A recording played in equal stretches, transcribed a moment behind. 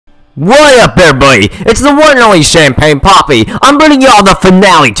What up, everybody? It's the one and only Champagne Poppy. I'm bringing y'all the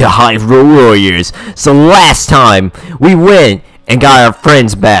finale to Hyrule Warriors. So last time, we went and got our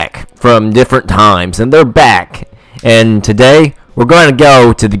friends back from different times, and they're back. And today, we're going to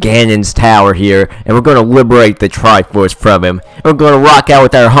go to the Ganon's tower here, and we're going to liberate the Triforce from him. We're going to rock out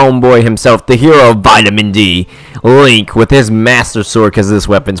with our homeboy himself, the hero of Vitamin D, Link, with his Master Sword, because this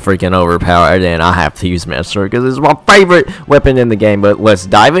weapon's freaking overpowered, and I have to use Master Sword because it's my favorite weapon in the game. But let's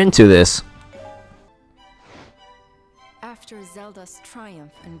dive into this. After Zelda's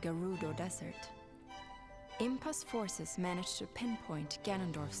triumph in Gerudo Desert, Impa's forces managed to pinpoint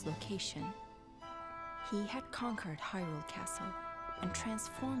Ganondorf's location. He had conquered Hyrule Castle and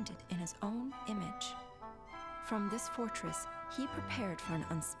transformed it in his own image. From this fortress, he prepared for an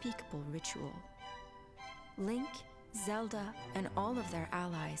unspeakable ritual. Link, Zelda, and all of their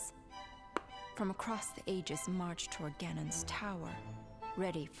allies from across the ages marched toward Ganon's tower,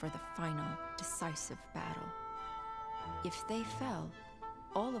 ready for the final, decisive battle. If they fell,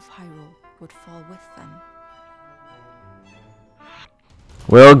 all of Hyrule would fall with them.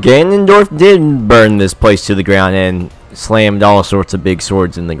 Well, Ganondorf did burn this place to the ground and slammed all sorts of big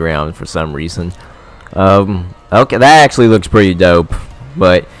swords in the ground for some reason. Okay, that actually looks pretty dope.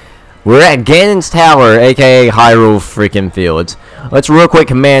 But we're at Ganon's Tower, aka Hyrule freaking Fields. Let's real quick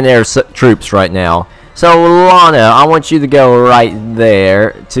command air troops right now. So, Lana, I want you to go right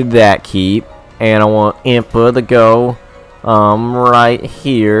there to that keep. And I want Impa to go right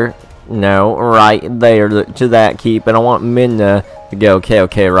here. No, right there to that keep. And I want Minna to go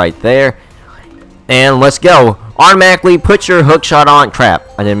okay right there. And let's go. Automatically put your hook shot on. Crap,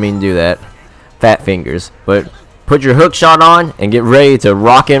 I didn't mean to do that. Fat fingers. But put your hook shot on and get ready to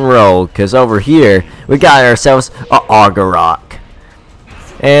rock and roll. Because over here, we got ourselves a Argarok.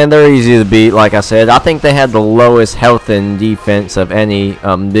 And they're easy to beat, like I said. I think they had the lowest health and defense of any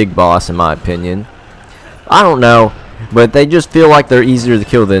big boss, in my opinion. I don't know. But they just feel like they're easier to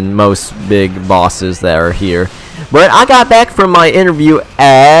kill than most big bosses that are here. But I got back from my interview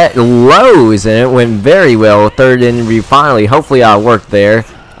at Lowe's, and it went very well. Third interview, finally. Hopefully I worked there.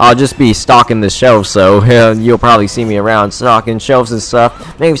 I'll just be stocking the shelves, so you'll probably see me around stocking shelves and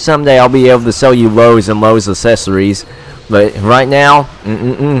stuff. Maybe someday I'll be able to sell you Lowe's and Lowe's accessories. But right now,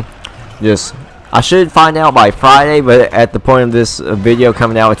 just... I should find out by Friday, but at the point of this video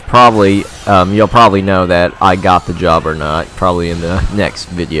coming out, it's probably, you'll probably know that I got the job or not, probably in the next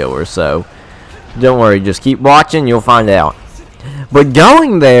video or so. Don't worry, just keep watching, you'll find out. But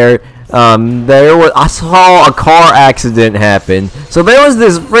going there, I saw a car accident happen. So there was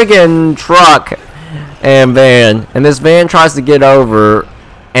this freaking truck and van, and this van tries to get over,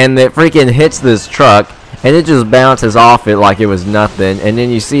 and it freaking hits this truck. And it just bounces off it like it was nothing. And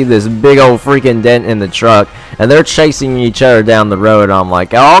then you see this big old freaking dent in the truck. And they're chasing each other down the road. I'm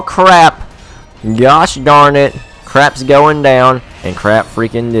like, oh crap. Gosh darn it. Crap's going down. And crap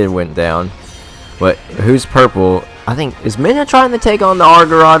freaking did went down. But who's purple? I think, is Minna trying to take on the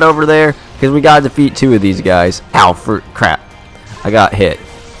Argarod over there? Because we gotta defeat two of these guys. Ow, crap. I got hit.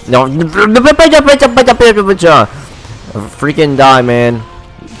 No. Freaking die, man.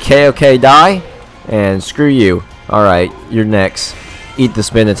 Okay, die. And screw you. Alright, you're next. Eat the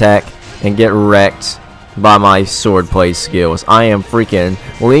spin attack and get wrecked by my swordplay skills. I am freaking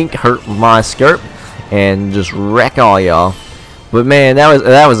Link, hurt my skirt and just wreck all y'all. But man,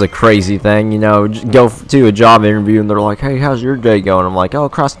 that was a crazy thing, you know. Go to a job interview and they're like, hey, how's your day going? I'm like, oh,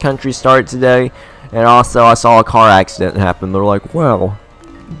 cross country start today. And also I saw a car accident happen. They're like, well,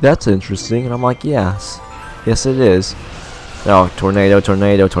 that's interesting. And I'm like, yes it is. Oh, tornado.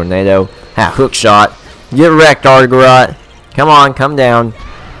 Ha, hook shot. Get wrecked, Argarot. Come on, come down.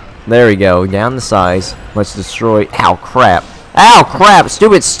 There we go. Down the sides. Let's destroy. Ow, crap. Ow, crap.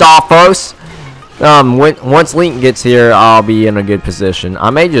 Stupid Stalfos. Once Link gets here, I'll be in a good position. I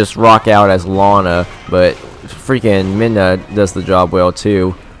may just rock out as Lana, but freaking Minna does the job well,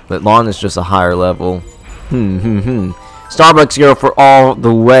 too. But Lana's just a higher level. Starbucks girl for all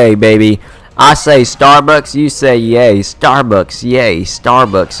the way, baby. I say Starbucks, you say yay. Starbucks, yay.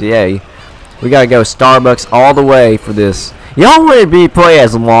 Starbucks, yay. We gotta go Starbucks all the way for this. Y'all wanted me to play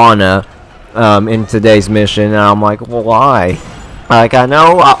as Lana in today's mission, and I'm like, well, why? Like, I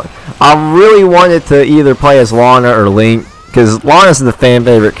know I really wanted to either play as Lana or Link, because Lana's the fan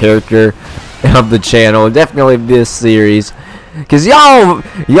favorite character of the channel, definitely this series. Because y'all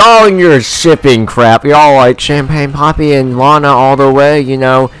and your shipping crap, y'all like Champagne Poppy and Lana all the way, you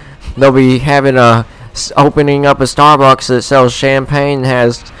know. They'll be having opening up a Starbucks that sells champagne,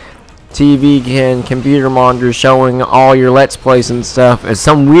 has TV and computer monitors showing all your Let's Plays and stuff. It's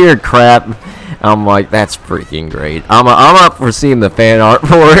some weird crap. I'm like, that's freaking great. I'm up for seeing the fan art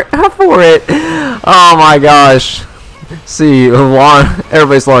for it. Oh my gosh. See, Lana,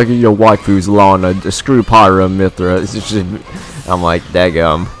 everybody's like, you know, waifu's Lana, screw Pyra and Mithra. It's just, I'm like,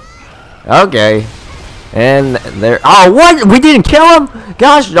 daggum. Okay. And there. Oh, what? We didn't kill him?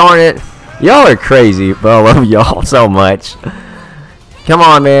 Gosh darn it. Y'all are crazy, but I love y'all so much. Come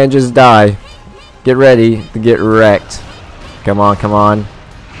on, man, just die. Get ready to get wrecked. Come on, come on.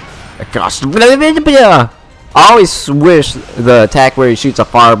 Gosh. I always wish the attack where he shoots a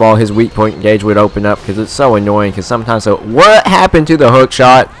fireball, his weak point gauge would open up, because it's so annoying. Because sometimes, what happened to the hook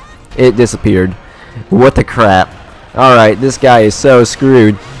shot? It disappeared. What the crap? All right, this guy is so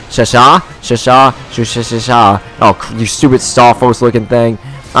screwed. Shasha, shasha, shasha. Oh, you stupid Stalfos looking thing!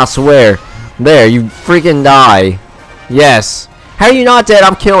 I swear. There, you freaking die. Yes. How are you not dead?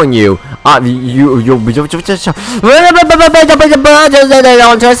 I'm killing you. There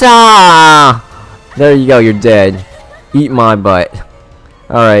you go, you're dead. Eat my butt.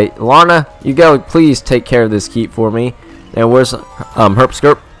 Alright, Lana, you go. Please take care of this keep for me. And where's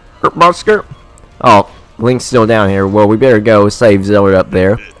Herpmonsker? Oh, Link's still down here. Well, we better go save Zelda up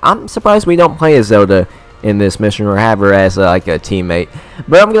there. I'm surprised we don't play as Zelda in this mission or have her as like a teammate.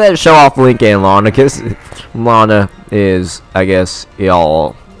 But I'm glad to show off Link and Lana, because Lana is, I guess,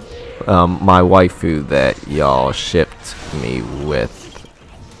 y'all, my waifu that y'all shipped me with.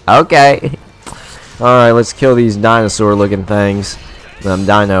 Okay. Alright, let's kill these dinosaur looking things.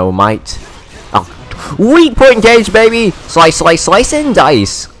 Dynamite. Oh, weak point engage, baby! Slice, slice, slice, and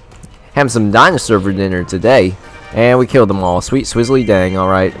dice. Having some dinosaur for dinner today. And we killed them all. Sweet swizzly dang.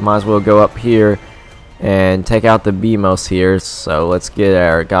 Alright, might as well go up here and take out the Beamos here. So let's get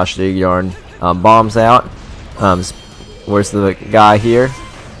our gosh dang yarn bombs out. Where's the guy here?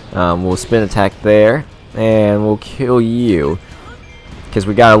 We'll spin attack there. And we'll kill you. Because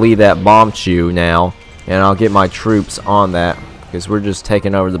we gotta leave that bomb chew now, and I'll get my troops on that because we're just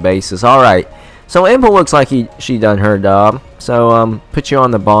taking over the bases. All right, so Impa looks like she done her job. So put you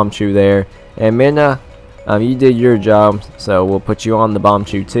on the bomb chew there, and Minna, you did your job. So we'll put you on the bomb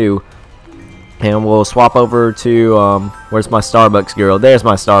chew too, and we'll swap over to where's my Starbucks girl? There's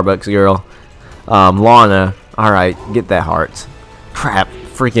my Starbucks girl, Lana. All right, get that heart. Crap,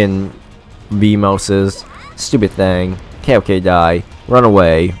 freaking Beamoses, stupid thing. Okay, die. Run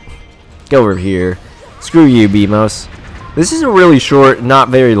away. Go over here. Screw you, Beamos. This is a really short, not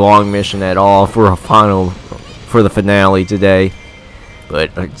very long mission at all for the finale today.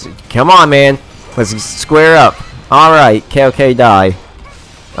 But come on, man. Let's square up. All right, KOK die.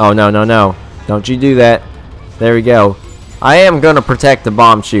 Oh no, no, no! Don't you do that. There we go. I am gonna protect the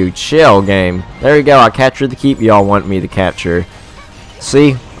bomb chew. Chill, game. There we go. I captured the keep y'all want me to capture.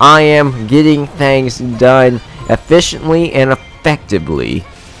 See, I am getting things done efficiently and effectively.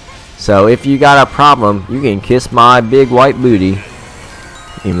 So if you got a problem, you can kiss my big white booty,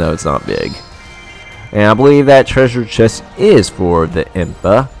 even though it's not big. And I believe that treasure chest is for the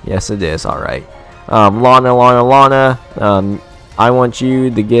Impa. Yes, it is. All right, Lana, Lana, Lana. I want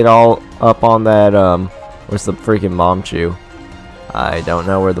you to get all up on that. Where's the freaking bomb chew? I don't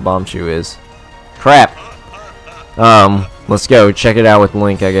know where the bomb chew is. Crap. Let's go check it out with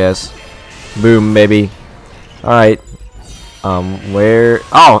Link, I guess. Boom, baby. Alright. Where?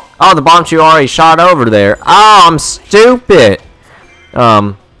 Oh, the bomb chew already shot over there. Oh, I'm stupid.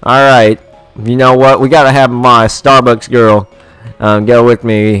 Alright. You know what? We gotta have my Starbucks girl go with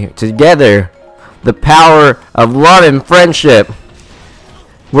me together. The power of love and friendship.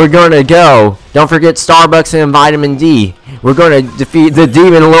 We're gonna go. Don't forget Starbucks and vitamin D. We're gonna defeat the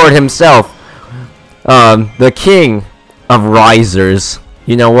demon lord himself. The king of risers.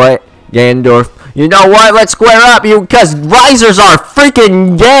 You know what? Ganondorf. You know what? Let's square up, because risers are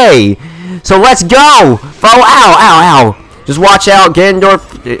freaking gay. So let's go. Oh, ow, ow, ow. Just watch out,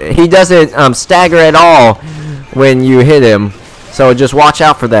 Ganondorf. He doesn't stagger at all when you hit him. So just watch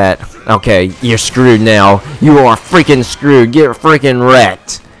out for that. Okay, you're screwed now. You are freaking screwed. Get freaking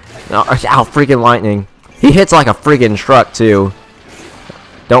wrecked. Ow, freaking lightning. He hits like a freaking truck too.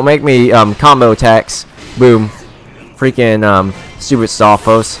 Don't make me combo attacks. Boom. Freaking stupid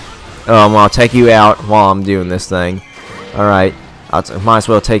Stalfos. I'll take you out while I'm doing this thing. Alright. Might as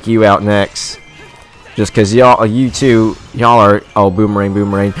well take you out next. Just cause you two, y'all are, oh, boomerang,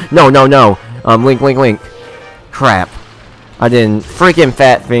 boomerang. No, no, no. Link, Link, Link. Crap. I didn't, freaking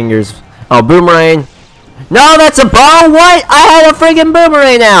fat fingers. Oh, boomerang. No, that's a bow. What? I had a freaking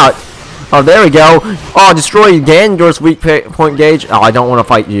boomerang out. Oh, there we go. Oh, destroy Ganondorf's weak point gauge. Oh, I don't want to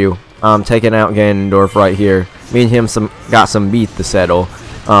fight you. I'm taking out Ganondorf right here. Me and him got some beef to settle.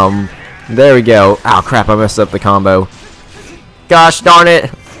 There we go. Oh, crap. I messed up the combo. Gosh darn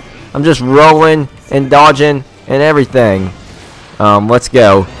it. I'm just rolling and dodging and everything. Let's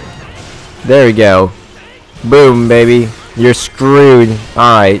go. There we go. Boom, baby. You're screwed.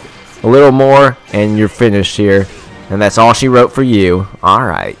 Alright. A little more and you're finished here. And that's all she wrote for you.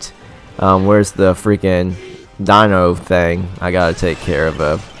 Alright. Where's the freaking dino thing I gotta take care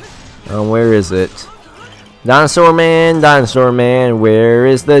of? Where is it? Dinosaur Man, where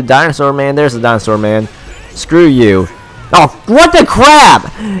is the dinosaur man? There's the dinosaur man. Screw you. Oh, what the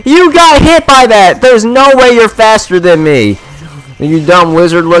crap! You got hit by that! There's no way you're faster than me! You dumb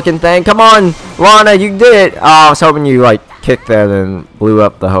lizard looking thing. Come on, Lana, you did it! Oh, I was hoping you, like, kicked that and blew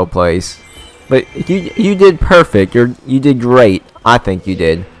up the whole place. But you did perfect. You did great. I think you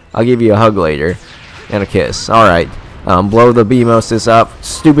did. I'll give you a hug later. And a kiss. Alright. Blow the Beamosis up.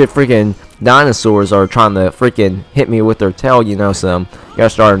 Stupid freaking dinosaurs are trying to freaking hit me with their tail, you know, some. Gotta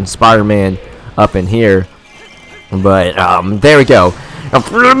start Spider-Man up in here. But, there we go.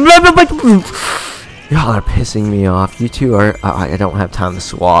 Y'all are pissing me off. You two are, I don't have time to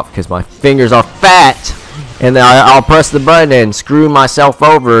swap because my fingers are fat. And then I'll press the button and screw myself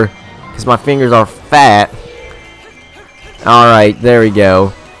over because my fingers are fat. Alright, there we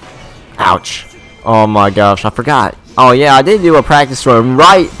go. Ouch. Oh my gosh, I forgot. Oh yeah, I did do a practice run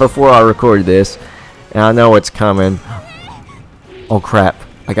right before I recorded this. And I know what's coming. Oh crap.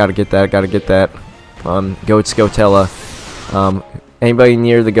 I gotta get that, Goat Scotella. Anybody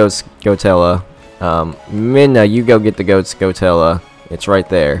near the Goat Scotella? Minna, you go get the Goat Scotella. It's right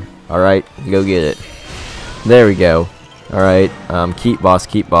there. Alright, go get it. There we go. Alright, keep boss.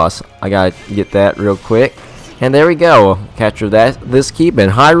 I gotta get that real quick. And there we go. Capture this keep,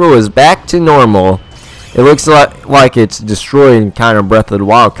 and Hyrule is back to normal. It looks like it's destroyed, kind of Breath of the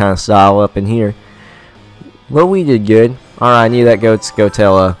Wild kind of style up in here. Well, we did good. Alright, I need that Goat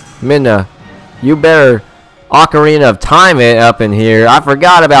Scotella. Minna, you better Ocarina of Time it up in here. I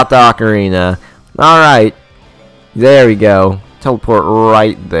forgot about the Ocarina. Alright. There we go. Teleport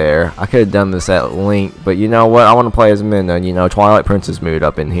right there. I could have done this at Link, but you know what? I want to play as Minna, you know, Twilight Princess mood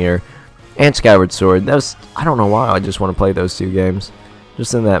up in here. And Skyward Sword. I don't know why I just want to play those two games.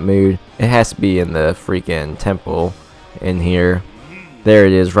 Just in that mood. It has to be in the freaking temple in here. There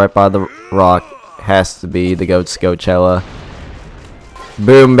it is, right by the rock. Has to be the Goat Scotella.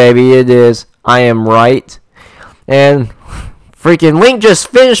 Boom, baby, it is. I am right. And freaking Link just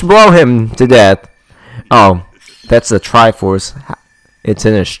finished blow him to death. Oh, that's the Triforce. It's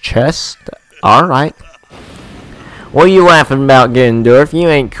in his chest. Alright. What are you laughing about, Ganondorf? You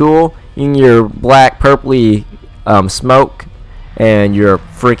ain't cool. You and your black, purpley smoke. And you're a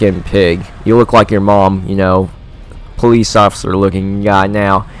freaking pig. You look like your mom, you know. Police officer looking guy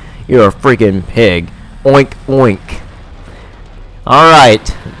now. You're a freaking pig. Oink, oink. Alright.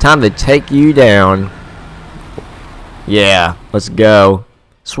 Time to take you down. Yeah, let's go.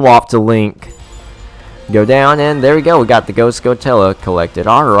 Swap to Link. Go down, and there we go. We got the Goat Scotella collected.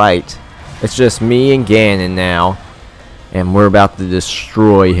 Alright. It's just me and Ganon now. And we're about to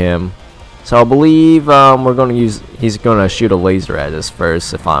destroy him. So I believe we're going to use... He's going to shoot a laser at us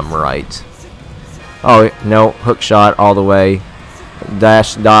first, if I'm right. Oh, no. Hook shot all the way.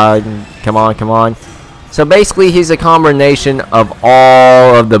 Dash, dodge. Come on, come on. So basically, he's a combination of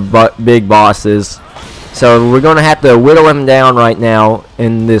all of the big bosses. So we're going to have to whittle him down right now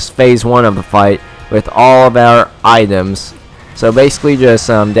in this phase 1 of the fight with all of our items. So basically just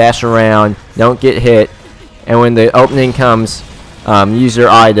dash around, don't get hit, and when the opening comes, use your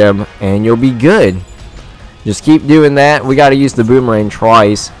item and you'll be good. Just keep doing that. We got to use the boomerang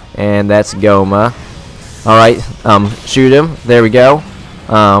twice, and that's Goma. Alright, shoot him. There we go.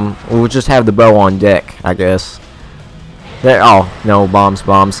 We'll just have the bow on deck, I guess. There. Oh, no, bombs.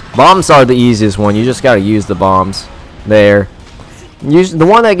 Bombs are the easiest one. You just got to use the bombs. There. The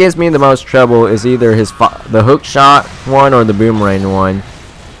one that gives me the most trouble is either the hook shot one or the boomerang one.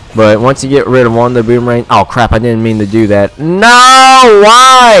 But once you get rid of one, the boomerang... Oh, crap, I didn't mean to do that. No!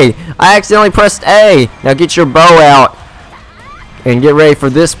 Why? I accidentally pressed A. Now get your bow out and get ready for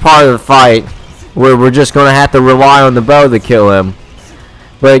this part of the fight where we're just going to have to rely on the bow to kill him.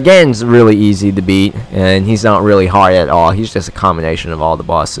 But again, it's really easy to beat, and he's not really hard at all. He's just a combination of all the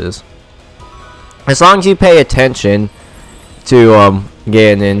bosses. As long as you pay attention to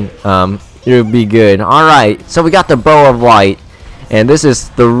Ganon, you'll be good. Alright, so we got the Bow of Light, and this is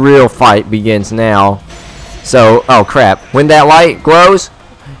the real fight begins now. So, oh crap, when that light glows,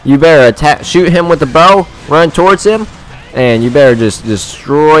 you better shoot him with the bow, run towards him, and you better just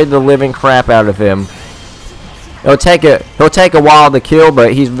destroy the living crap out of him. He'll take a while to kill,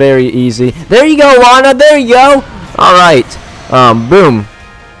 but he's very easy. There you go, Lana. There you go. All right. Boom.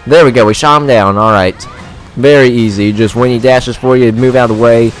 There we go. We shot him down. All right. Very easy. Just when he dashes for you, move out of the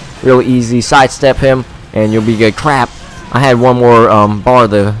way, Real easy. Sidestep him, and you'll be good. Crap. I had one more bar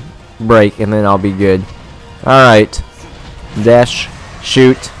to break, and then I'll be good. Alright. Dash.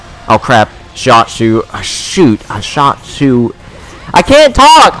 Shoot. Oh, crap. Shot, shoot. Shoot. I shot too... I can't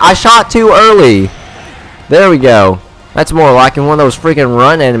talk! I shot too early. There we go. That's more like one of those freaking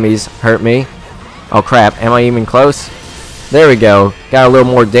run enemies hurt me. Oh, crap. Am I even close? There we go. Got a little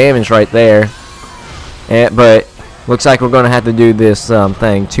more damage right there. But looks like we're going to have to do this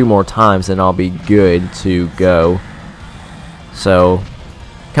thing 2 more times, and I'll be good to go. So,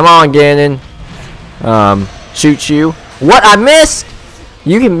 come on, Ganon. Shoot you. What? I missed!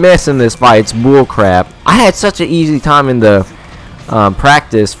 You can miss in this fight. It's bullcrap. I had such an easy time in the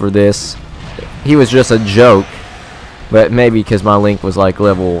practice for this. He was just a joke. But maybe because my Link was like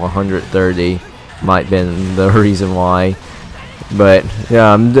level 130. Might been the reason why. But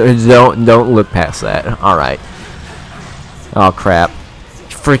don't look past that. Alright. Oh crap.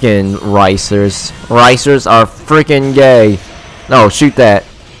 Freaking ricers. Ricers are freaking gay. No, shoot that.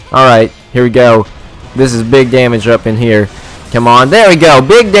 Alright, here we go. This is big damage up in here. Come on. There we go.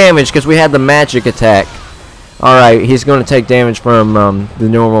 Big damage because we had the magic attack. Alright, he's going to take damage from the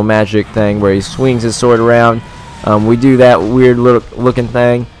normal magic thing where he swings his sword around. We do that weird looking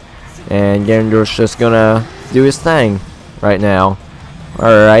thing. And Ganondorf's just going to do his thing right now.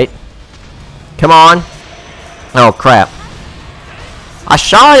 Alright. Come on. Oh, crap. I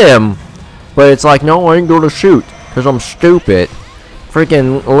shot him. But it's like, no, I ain't going to shoot. Because I'm stupid.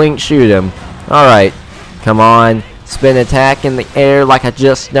 Freaking Link shoot him. Alright. Come on. Spin attack in the air like I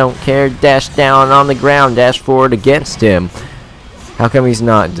just don't care. Dash down on the ground. Dash forward against him. How come he's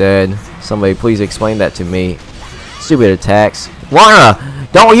not dead? Somebody please explain that to me. Stupid attacks. Lana!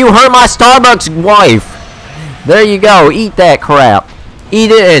 Don't you hurt my Starbucks wife! There you go. Eat that crap. Eat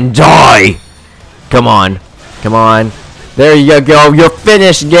it and die! Come on. Come on. There you go. You're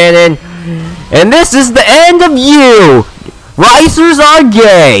finished, Ganon. And this is the end of you! Ricers are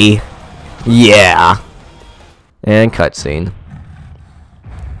gay! Yeah. And cutscene.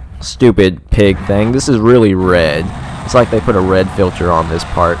 Stupid pig thing. This is really red. It's like they put a red filter on this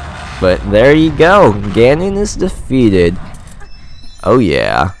part. But there you go. Ganon is defeated. Oh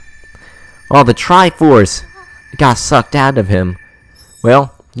yeah. Oh, the Triforce got sucked out of him.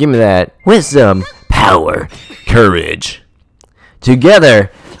 Well, give me that. Wisdom, power, courage.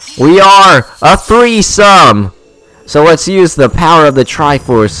 Together, we are a threesome. So let's use the power of the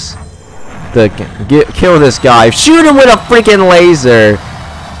Triforce to kill this guy. Shoot him with a freaking laser.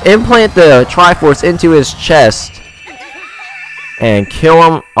 Implant the Triforce into his chest. And kill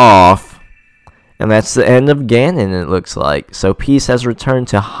him off. And that's the end of Ganon, it looks like. So peace has returned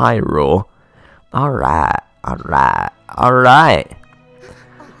to Hyrule. Alright, alright, alright.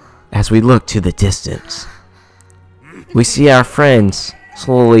 As we look to the distance, we see our friends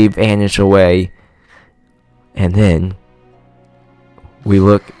slowly vanish away. And then we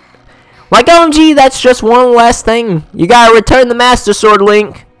look like, OMG, that's just one last thing. You gotta return the Master Sword,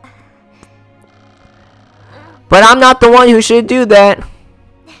 Link. But I'm not the one who should do that.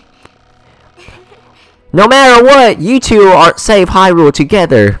 No matter what, you two are save Hyrule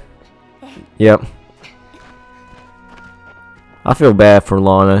together. Yep. I feel bad for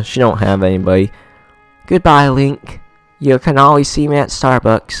Lana. She don't have anybody. Goodbye, Link. You can always see me at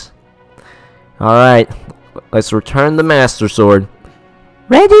Starbucks. Alright. Let's return the Master Sword.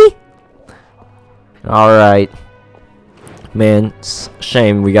 Ready? Alright. Man, it's a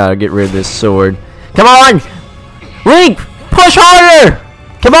shame we gotta get rid of this sword. Come on! Link! Push harder!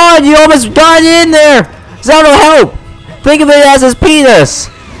 Come on, you almost got in there! That'll help! Think of it as his penis!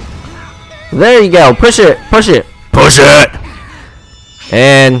 There you go. Push it! Push it! Push it!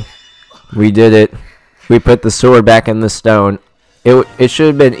 And we did it. We put the sword back in the stone. It should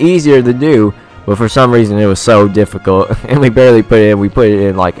have been easier to do, but for some reason it was so difficult. And we barely put it in. We put it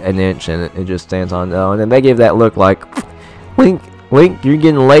in like an inch and it just stands on its own. And they gave that look like, Link, you're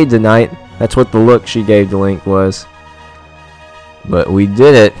getting laid tonight. That's what the look she gave to Link was. But we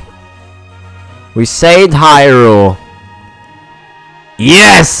did it. We saved Hyrule.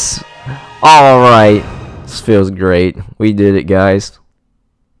 Yes! Alright. This feels great. We did it, guys.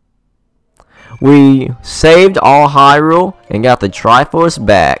 We saved all Hyrule and got the Triforce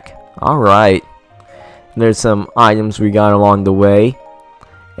back. Alright. There's some items we got along the way.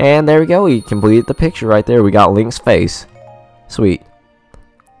 And there we go. We completed the picture right there. We got Link's face. Sweet.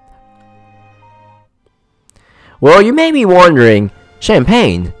 Well, you may be wondering,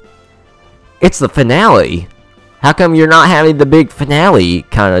 Champagne, it's the finale. How come you're not having the big finale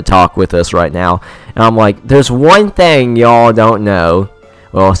kind of talk with us right now? And I'm like, there's one thing y'all don't know.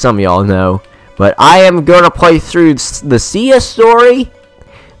 Well, some of y'all know. But I am going to play through the Sia story,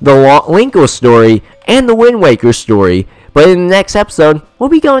 the Linkle story, and the Wind Waker story. But in the next episode, we'll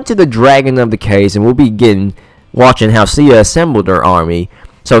be going to the Dragon of the Caves, and we'll begin watching how Sia assembled her army.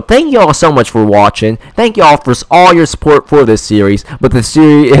 So thank you all so much for watching. Thank you all for all your support for this series. But the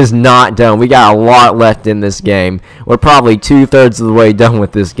series is not done. We got a lot left in this game. We're probably 2/3 of the way done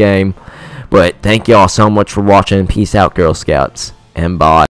with this game. But thank you all so much for watching. Peace out, Girl Scouts. And bye.